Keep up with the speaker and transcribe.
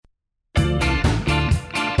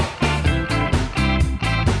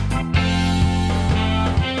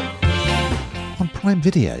Prime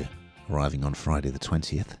Video, arriving on Friday the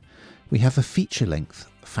 20th, we have a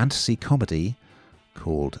feature-length fantasy comedy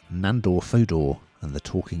called Nandor, Fodor and the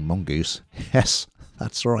Talking Mongoose. Yes,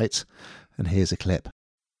 that's right. And here's a clip.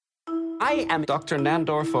 I am Dr.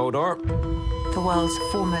 Nandor Fodor. The world's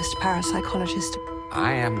foremost parapsychologist.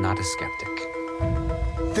 I am not a skeptic.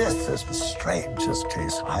 This is the strangest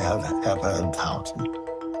case I have ever encountered.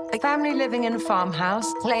 A family living in a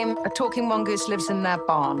farmhouse claim a talking mongoose lives in their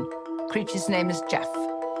barn. Creature's name is Jeff.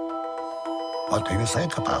 What do you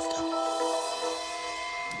think about it?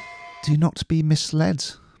 Do not be misled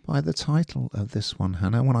by the title of this one,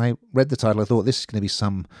 Hannah. When I read the title, I thought this is going to be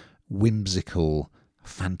some whimsical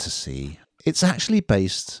fantasy. It's actually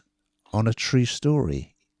based on a true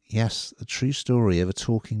story. Yes, a true story of a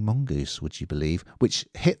talking mongoose, would you believe, which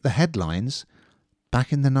hit the headlines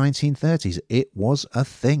back in the 1930s. It was a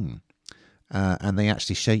thing. And they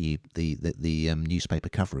actually show you the newspaper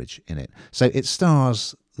coverage in it. So it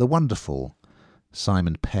stars the wonderful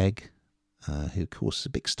Simon Pegg, who, of course, is a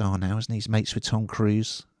big star now, isn't he? He's mates with Tom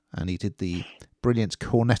Cruise, and he did the brilliant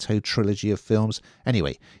Cornetto trilogy of films.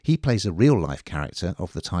 Anyway, he plays a real-life character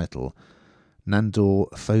of the title, Nandor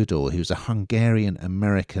Fodor, who's a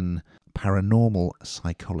Hungarian-American paranormal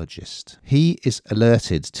psychologist. He is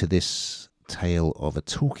alerted to this tale of a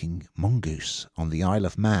talking mongoose on the Isle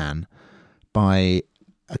of Man by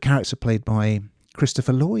a character played by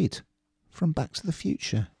Christopher Lloyd from Back to the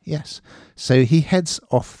Future. Yes. So he heads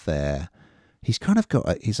off there. He's kind of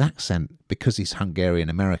got his accent, because he's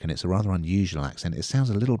Hungarian-American, it's a rather unusual accent. It sounds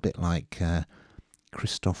a little bit like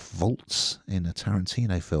Christoph Waltz in a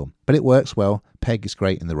Tarantino film. But it works well. Pegg is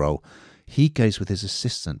great in the role. He goes with his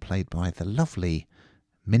assistant, played by the lovely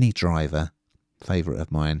Minnie Driver, favourite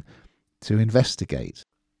of mine, to investigate.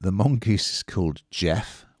 The mongoose is called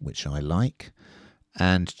Jeff, which I like.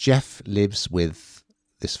 And Jeff lives with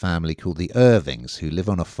this family called the Irvings, who live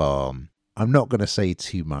on a farm. I'm not going to say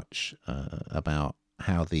too much about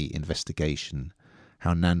how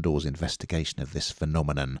Nandor's investigation of this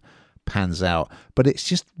phenomenon pans out, but it's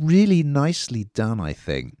just really nicely done, I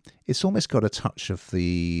think. It's almost got a touch of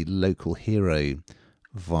the Local Hero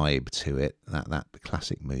vibe to it, that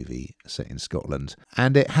classic movie set in Scotland.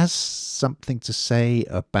 And it has something to say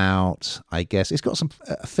about, I guess, it's got some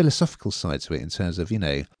philosophical side to it in terms of,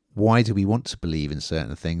 why do we want to believe in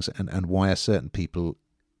certain things, and why are certain people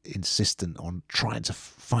insistent on trying to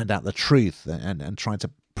find out the truth and trying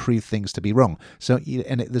to prove things to be wrong. So,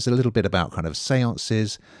 there's a little bit about kind of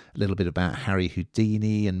seances, a little bit about Harry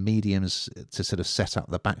Houdini and mediums to sort of set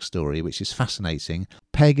up the backstory, which is fascinating.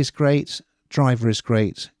 Pegg is great, Driver is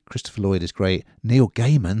great, Christopher Lloyd is great. Neil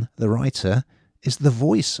Gaiman, the writer, is the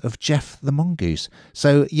voice of Jeff the Mongoose.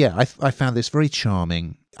 So, yeah, I found this very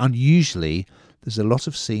charming. Unusually, there's a lot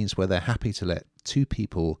of scenes where they're happy to let two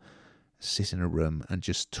people sit in a room and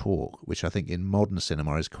just talk, which I think in modern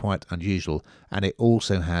cinema is quite unusual. And it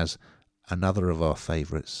also has another of our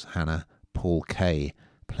favourites, Hannah, Paul Kay,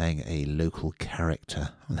 playing a local character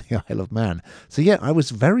on the Isle of Man. So, yeah, I was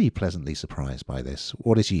very pleasantly surprised by this.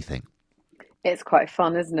 What did you think? It's quite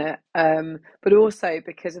fun, isn't it? But also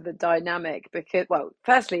because of the dynamic,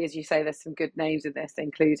 firstly, as you say, there's some good names in this,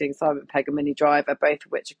 including Simon Pegg and Minnie Driver, both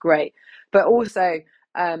of which are great. But also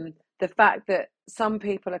the fact that some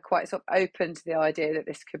people are quite sort of open to the idea that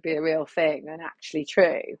this could be a real thing and actually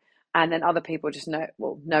true. And then other people just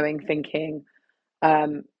thinking,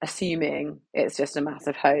 assuming it's just a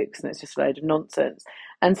massive hoax and it's just a load of nonsense.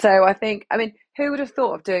 And so who would have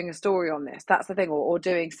thought of doing a story on this? That's the thing, or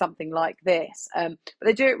doing something like this. But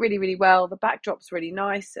they do it really, really well. The backdrop's really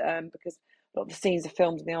nice because a lot of the scenes are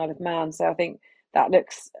filmed in the Isle of Man. So I think that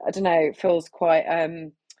looks, feels quite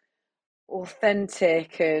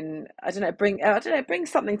authentic, and bring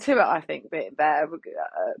something to it. I think there.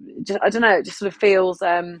 It just sort of feels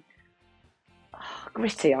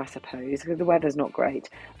gritty, I suppose, because the weather's not great.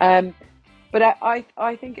 But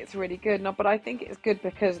I think it's really good. But I think it's good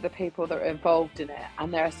because of the people that are involved in it,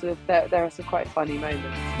 and there are some quite funny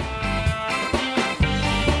moments.